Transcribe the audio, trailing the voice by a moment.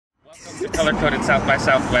Color-coded South by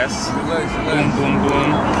Southwest. Boom, boom,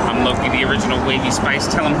 boom. I'm Lokye, the original Wavy Spice.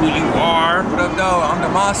 Tell them who you are. What up, though? I'm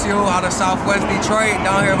Demaciiio out of Southwest Detroit,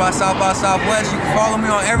 down here by Southwest. You can follow me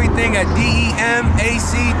on everything at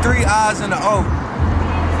DEMAC, 3 I's and an O.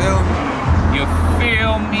 Feel me? You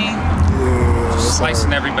feel me? Yeah,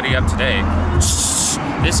 Slicing everybody up today.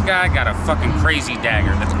 This guy got a fucking crazy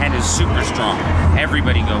dagger. The pen is super strong.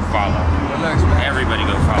 Everybody go follow. Relax, man. Everybody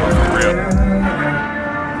go follow, for real.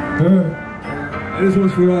 This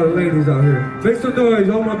one's for all the ladies out here. Make some noise,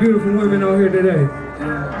 all my beautiful women out here today.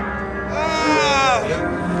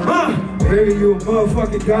 Baby, you a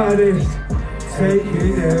motherfucking goddess.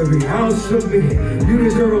 Taking every ounce of me. You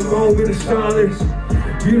deserve a moment of silence.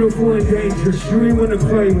 Beautiful and dangerous, you ain't wanna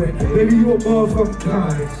play with. Baby, you a motherfucking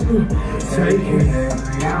goddess. Taking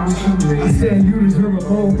every ounce of me. I said you deserve a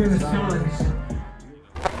moment of silence.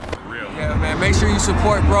 Yeah, man, make sure you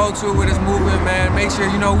support bro too with his movement, man. Make sure,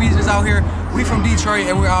 you know, we just out here, we from Detroit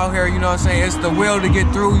and we're out here, you know what I'm saying? It's the will to get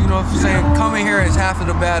through, you know what I'm saying? Coming here is half of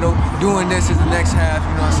the battle. Doing this is the next half,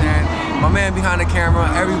 you know what I'm saying? My man behind the camera,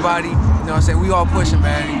 everybody, you know what I'm saying? We all pushing,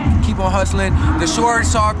 man. Keep on hustling. The short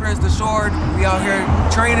soccer's the sword. We out here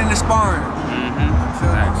training and sparring.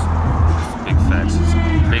 Facts. Big facts. It's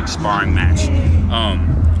a big sparring match.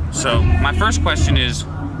 So my first question is,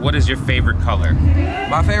 what is your favorite color?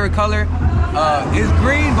 My favorite color is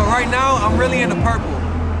green, but right now I'm really into purple.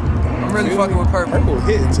 I'm really fucking with purple. Purple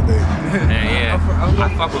hitting today. Yeah. I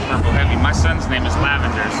fuck with purple heavy. My son's name is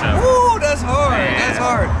Lavender, so. Ooh, that's hard. Yeah. That's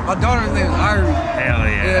hard. My daughter's name is Irie. Hell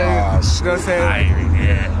yeah. Yeah. Oh, You know what I'm saying? Irie,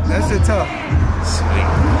 yeah. That shit tough. Sweet.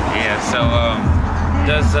 Yeah, so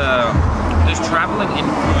does traveling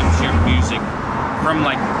influence your music from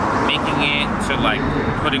like making it to like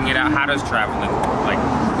putting it out? How does traveling like?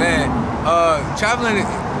 Man, traveling,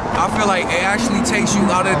 I feel like it actually takes you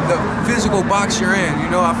out of the physical box you're in. You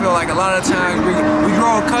know, I feel like a lot of times we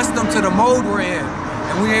grow accustomed to the mode we're in.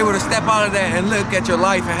 And we're able to step out of that and look at your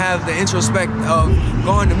life and have the introspect of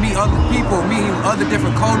going to meet other people, meeting other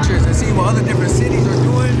different cultures and seeing what other different cities are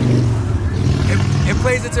doing. It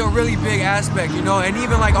plays into a really big aspect, you know, and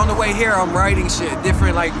even like on the way here, I'm writing shit,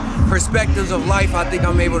 different like perspectives of life I think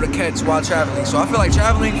I'm able to catch while traveling. So I feel like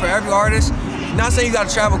traveling for every artist, not saying you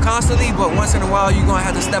gotta travel constantly, but once in a while you're gonna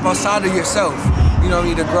have to step outside of yourself, you know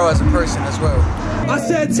what I mean, to grow as a person as well. I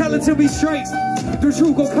said tell it to me straight. The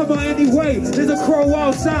truth gon' come out anyway. There's a crow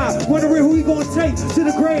outside, wondering who he gonna take to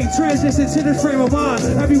the grave. Transition to this frame of mind.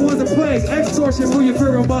 Everyone's a plague. Extortion, who your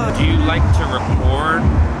favorite mind. Do you like to record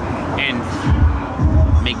and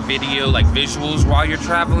make video, like visuals while you're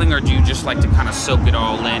traveling, or do you just like to kind of soak it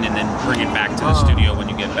all in and then bring it back to the studio when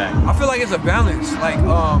you get back? I feel like it's a balance. Like,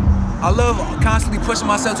 I love constantly pushing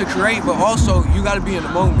myself to create, but also you gotta be in the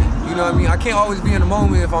moment. You know what I mean? I can't always be in the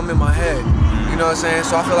moment if I'm in my head. You know what I'm saying?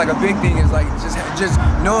 So I feel like a big thing is like just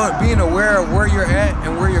knowing, being aware of where you're at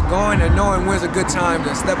and where you're going, and knowing when's a good time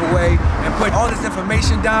to step away and put all this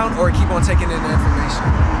information down or keep on taking in the information.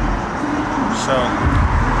 So,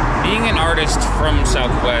 being an artist from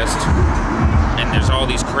Southwest, and there's all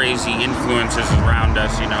these crazy influences around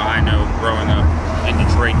us, you know, I know growing up in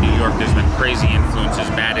Detroit, New York, there's been crazy influences,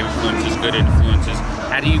 bad influences, good influences.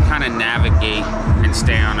 How do you kind of navigate and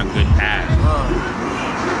stay on a good path?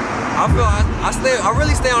 I feel I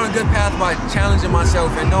really stay on a good path by challenging myself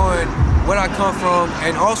and knowing where I come from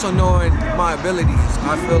and also knowing my abilities.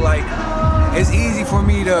 I feel like it's easy for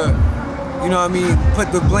me to, you know what I mean, put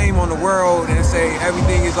the blame on the world and say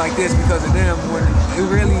everything is like this because of them, when it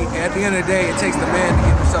really, at the end of the day, it takes the man to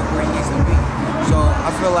get himself where he needs to be. So I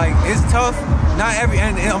feel like it's tough.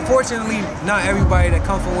 And unfortunately, not everybody that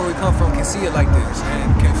comes from where we come from can see it like this and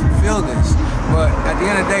can feel this. But at the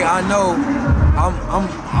end of the day, I know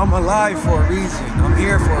I'm alive for a reason. I'm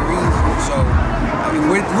here for a reason. So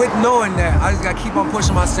with knowing that, I just gotta keep on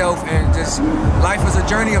pushing myself, and just life is a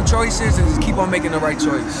journey of choices, and just keep on making the right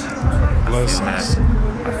choice. Blessings.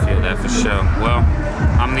 I feel that for sure. Well,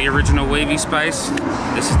 I'm the original Wavy Spice.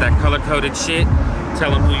 This is that color-coded shit. Tell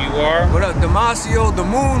them who you are. What up, Demaciiio, the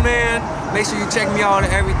Moon Man. Make sure you check me out on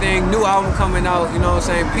everything. New album coming out, you know what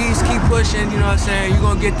I'm saying? Peace, keep pushing, you know what I'm saying? You're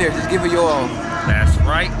gonna get there, just give it your all. That's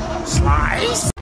right. Slice.